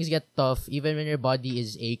like things get tough, even when your body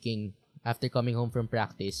is aching after coming home from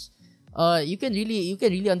practice, you can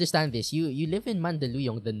really understand this. You live in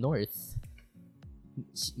Mandaluyong, the north.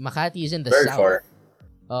 Makati is in the Very south.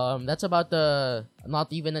 far. That's about not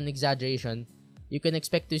even an exaggeration. You can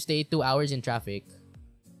expect to stay 2 hours in traffic.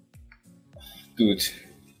 Dude.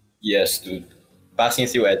 Yes, dude. Passing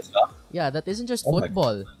through EDSA. Yeah, that isn't just Oh my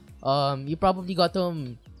football. You probably got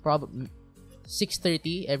home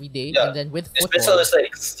 6:30 every day, Yeah. and then with Dismissal football, is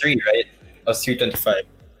like 3, right? Or 3:25.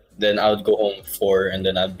 Then I would go home 4, and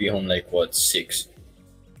then I'd be home like 6.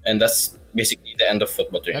 And that's basically the end of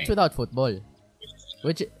football training. that's without football.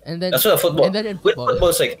 That's without football. And then in With football, football,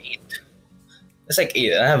 it's like 8. It's like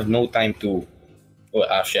 8, and I have no time to. Well,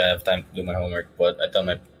 actually, I have time to do my homework, but I tell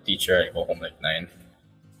my teacher I go home like 9.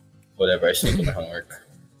 Whatever, I still do my homework.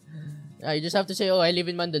 you just have to say, "Oh, I live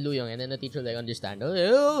in Mandaluyong," and then the teacher will like understand.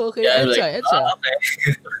 Oh, okay, Yeah, I'm EDSA. okay.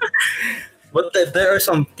 But there are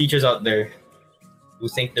some teachers out there who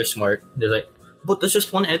think they're smart. They're like, but there's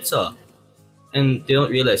just one EDSA. And they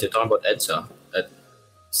don't realize they're talking about EDSA at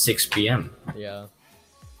 6 p.m. Yeah.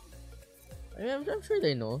 I mean, I'm sure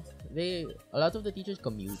they know. A lot of the teachers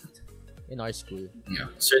commute in our school. Yeah.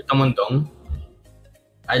 Sir Tamondong,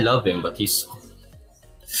 I love him, but he's...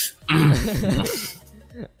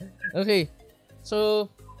 Okay, so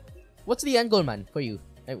what's the end goal, man, for you?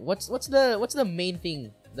 Like, what's the main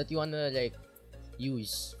thing that you wanna like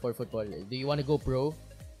use for football? Do you wanna go pro?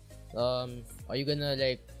 Are you gonna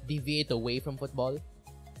like deviate away from football?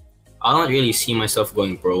 I don't really see myself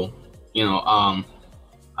going pro. You know,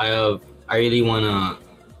 I really wanna.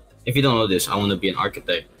 If you don't know this, I wanna be an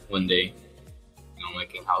architect one day. You know,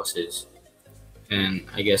 making houses, and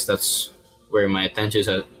I guess that's where my attention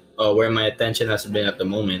has been at the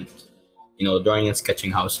moment. You know, drawing and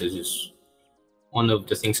sketching houses is one of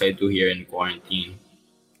the things I do here in quarantine.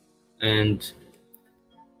 And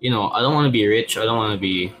you know, I don't want to be rich. I don't want to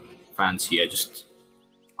be fancy.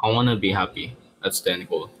 I want to be happy. That's the end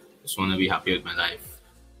goal. Just want to be happy with my life.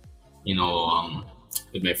 You know,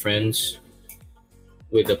 with my friends,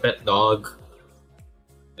 with a pet dog.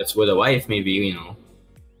 That's with a wife, maybe.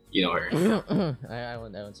 You know her. I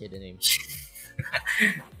won't say the name.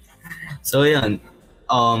 So yeah,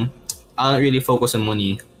 I don't really focus on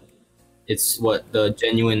money. It's the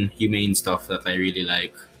genuine humane stuff that I really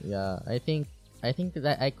like. Yeah, I think I think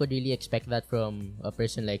that I could really expect that from a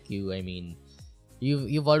person like you. I mean,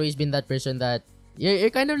 you've always been that person that you're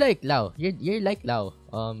kind of like Lau. You're like Lau.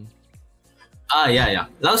 Yeah.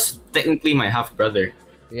 Lao's technically my half brother.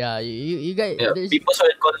 Yeah, you guys. Yeah, people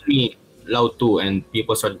started calling me Lao too, and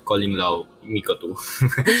people started calling Lao Miko too.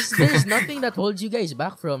 There's nothing that holds you guys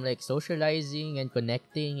back from like socializing and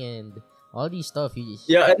connecting and all these stuff. You just,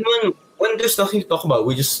 Yeah, and when there's nothing to talk about,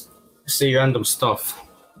 we just say random stuff,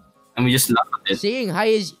 and we just laugh at it. saying hi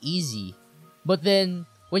is easy, but then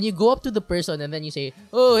when you go up to the person and then you say,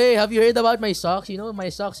 "Oh, hey, have you heard about my socks? You know, my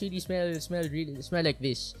socks really smell like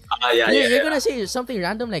this." You're gonna say something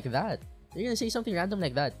random like that. You're gonna say something random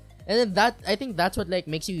like that, and then that I think that's what like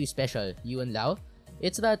makes you special, you and Lau.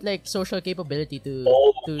 It's that like social capability to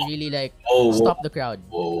really like stop the crowd.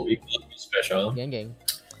 Whoa, you call me special. Gang.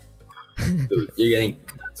 Dude, you're getting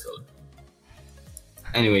cancelled.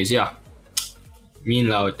 Anyways, yeah. Me and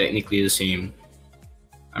Lau are technically the same.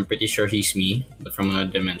 I'm pretty sure he's me, but from another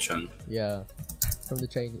dimension. Yeah, from the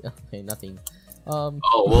Chinese. Okay, nothing. Oh,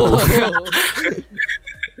 whoa.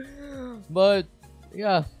 But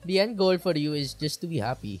yeah, the end goal for you is just to be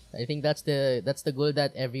happy. I think that's the goal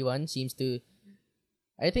that everyone seems to.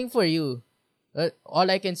 I think for you,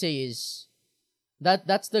 all I can say is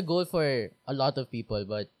that's the goal for a lot of people,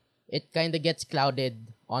 but it kind of gets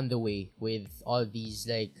clouded on the way with all these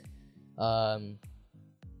like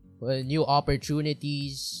new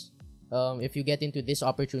opportunities. If you get into this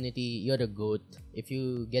opportunity, you're a goat. If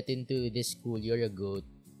you get into this school, you're a goat.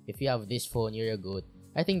 If you have this phone, you're a goat.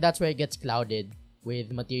 I think that's where it gets clouded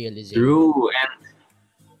with materialism. True, and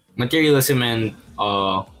materialism and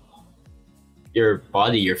your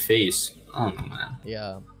body, your face. I don't know, man.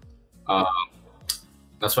 Yeah.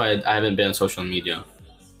 That's why I haven't been on social media.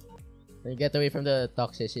 And get away from the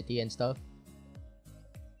toxicity and stuff.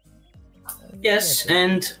 Yes,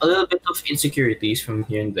 and a little bit of insecurities from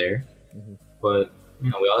here and there. Mhm. But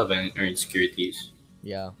you know, we all have our insecurities.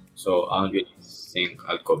 Yeah. So I don't really think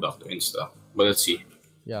I'll go back to Insta. But let's see.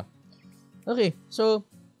 Yeah. Okay, so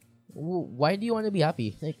why do you want to be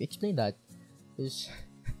happy? Like, explain that. 'Cause,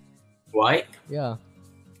 Why? yeah.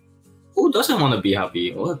 Who doesn't want to be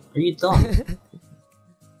happy? What are you dumb?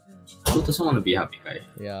 Who doesn't want to be happy, guy?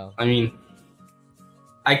 Yeah. I mean,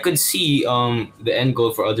 I could see the end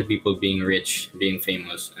goal for other people being rich, being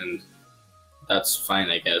famous, and that's fine,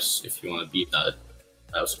 I guess. If you want to be that,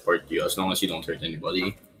 I'll support you as long as you don't hurt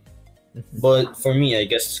anybody. But for me, I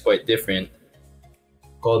guess it's quite different.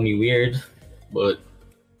 Call me weird, but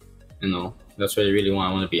you know, that's what I really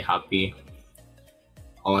want. I want to be happy.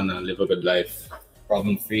 I want to live a good life,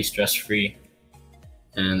 problem-free, stress-free,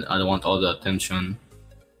 and I don't want all the attention.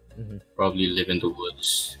 Mhm. Probably live in the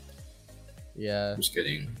woods. Yeah. Just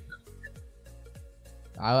kidding.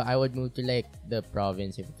 I would move to like the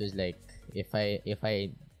province if it was like if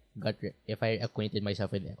I acquainted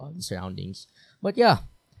myself with all the surroundings. But yeah.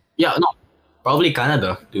 Yeah, no. Probably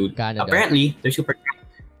Canada, dude. Canada. Apparently, they're super.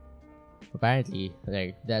 Apparently,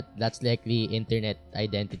 like that's like the internet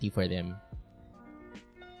identity for them.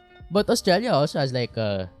 But Australia also has like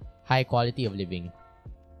a high quality of living.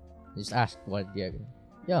 Just ask what they're.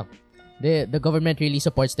 Yeah, the government really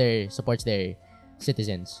supports their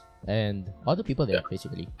citizens and all the people there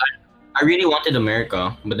basically. I really wanted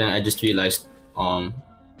America, but then I just realized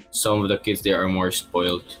some of the kids there are more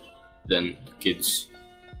spoiled than the kids.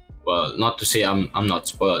 Well, not to say I'm not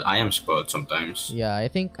spoiled. I am spoiled sometimes. Yeah, I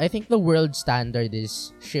think the world standard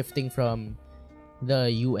is shifting from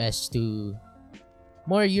the US to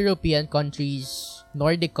more European countries,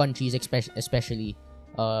 Nordic countries especially,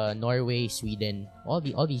 Norway, Sweden,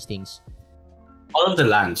 all these things. All of the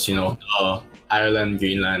lands, you know, Ireland,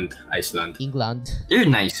 Greenland, Iceland. England. They're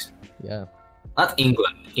nice. Yeah. Not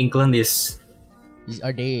England. England is.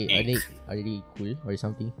 Are they cool or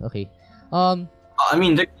something? Okay. I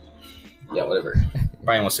mean, they're. Yeah, whatever.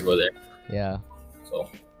 Brian wants to go there. Yeah. So.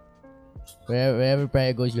 Wherever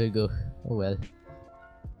Brian goes, you'll go. Oh well.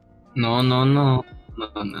 No.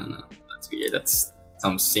 That's weird. That's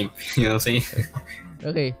some simp. You know what I'm saying?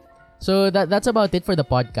 Okay. So that's about it for the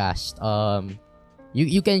podcast.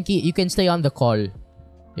 You can stay on the call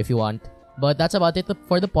if you want. But that's about it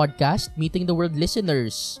for the podcast. Meeting the world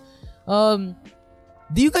listeners. Do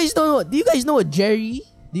you guys know a Jerry?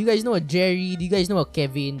 Do you guys know a Jerry? Do you guys know a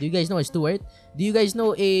Kevin? Do you guys know a Stuart? Do you guys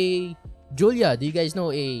know a Julia? Do you guys know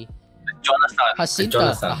a Jonathan.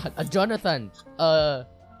 Jacinta? A Jonathan?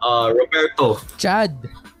 Roberto. Chad?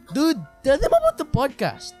 Dude, tell them about the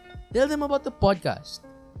podcast.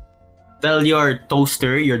 Tell your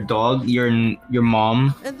toaster, your dog, your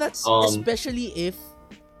mom. And that's especially if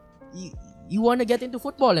you want to get into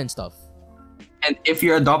football and stuff. And if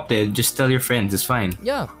you're adopted, just tell your friends. It's fine.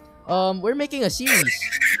 Yeah. We're making a series.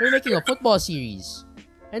 We're making a football series.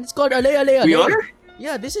 And it's called Ale Ale Ale. We are?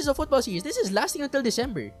 Yeah, this is a football series. This is lasting until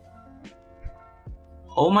December.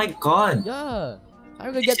 Oh my god. Yeah.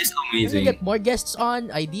 I'm gonna This get is amazing. get more guests on.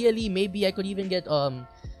 Ideally, maybe I could even get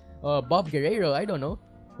Bob Guerrero. I don't know.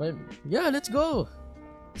 Well, yeah, let's go.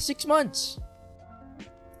 6 months.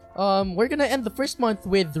 We're gonna end the first month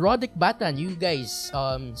with Roddick Batan. You guys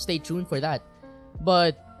stay tuned for that.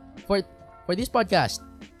 But for this podcast,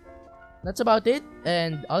 that's about it.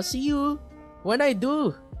 And I'll see you when I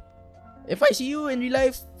do. If I see you in real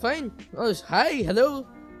life, fine. Oh, hi, hello,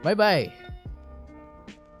 bye bye.